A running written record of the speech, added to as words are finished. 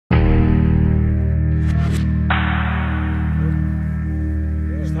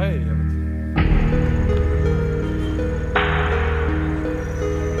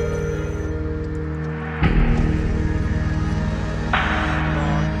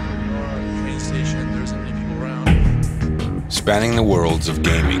Spanning the worlds of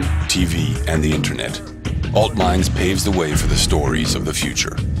gaming, TV, and the internet, Altminds paves the way for the stories of the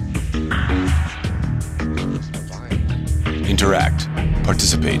future. Interact,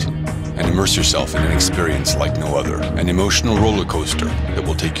 participate, and immerse yourself in an experience like no other. An emotional roller coaster that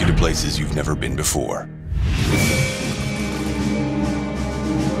will take you to places you've never been before.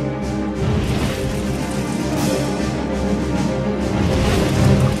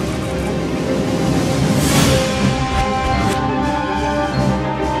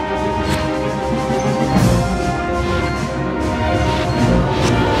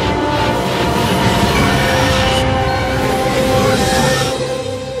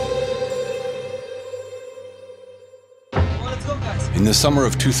 In the summer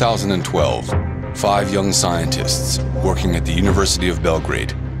of 2012, 5 young scientists working at the University of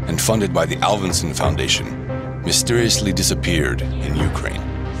Belgrade and funded by the Alvinson Foundation mysteriously disappeared in Ukraine.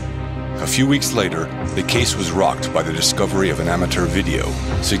 A few weeks later, the case was rocked by the discovery of an amateur video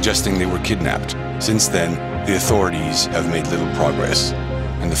suggesting they were kidnapped. Since then, the authorities have made little progress,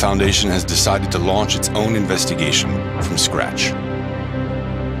 and the foundation has decided to launch its own investigation from scratch.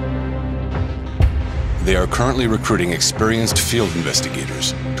 They are currently recruiting experienced field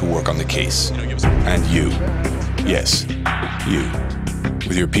investigators to work on the case. And you, yes, you,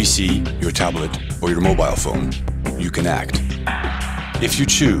 with your PC, your tablet, or your mobile phone, you can act. If you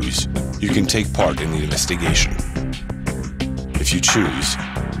choose, you can take part in the investigation. If you choose,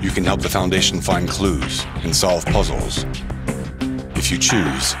 you can help the Foundation find clues and solve puzzles. If you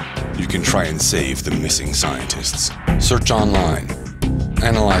choose, you can try and save the missing scientists. Search online,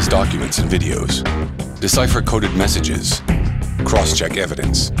 analyze documents and videos, decipher coded messages, cross-check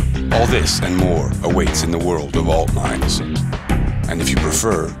evidence. All this and more awaits in the world of Altminds. And if you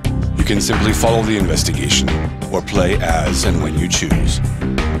prefer, you can simply follow the investigation or play as and when you choose.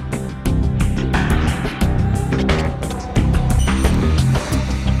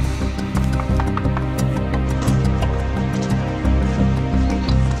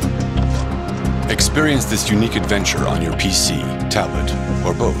 Experience this unique adventure on your PC, tablet,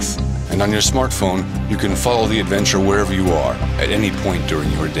 or both. And on your smartphone, you can follow the adventure wherever you are, at any point during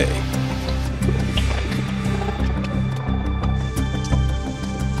your day.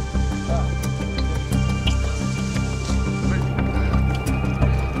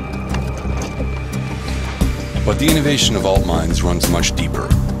 But the innovation of Altminds runs much deeper,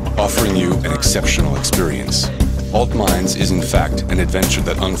 offering you an exceptional experience. Altminds is in fact an adventure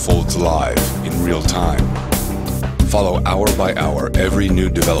that unfolds live, in real time. Follow hour by hour every new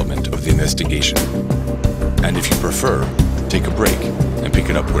development of the investigation. And if you prefer, take a break and pick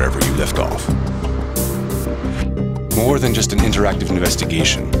it up wherever you left off. More than just an interactive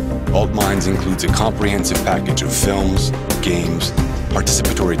investigation, Altminds includes a comprehensive package of films, games,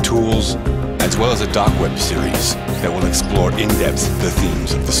 participatory tools, as well as a doc web series that will explore in depth the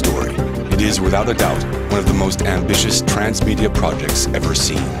themes of the story. It is, without a doubt, one of the most ambitious transmedia projects ever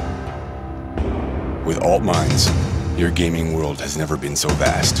seen. With Altminds, your gaming world has never been so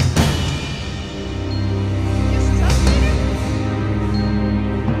vast.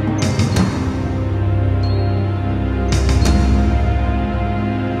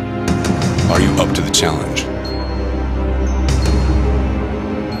 Are you up to the challenge?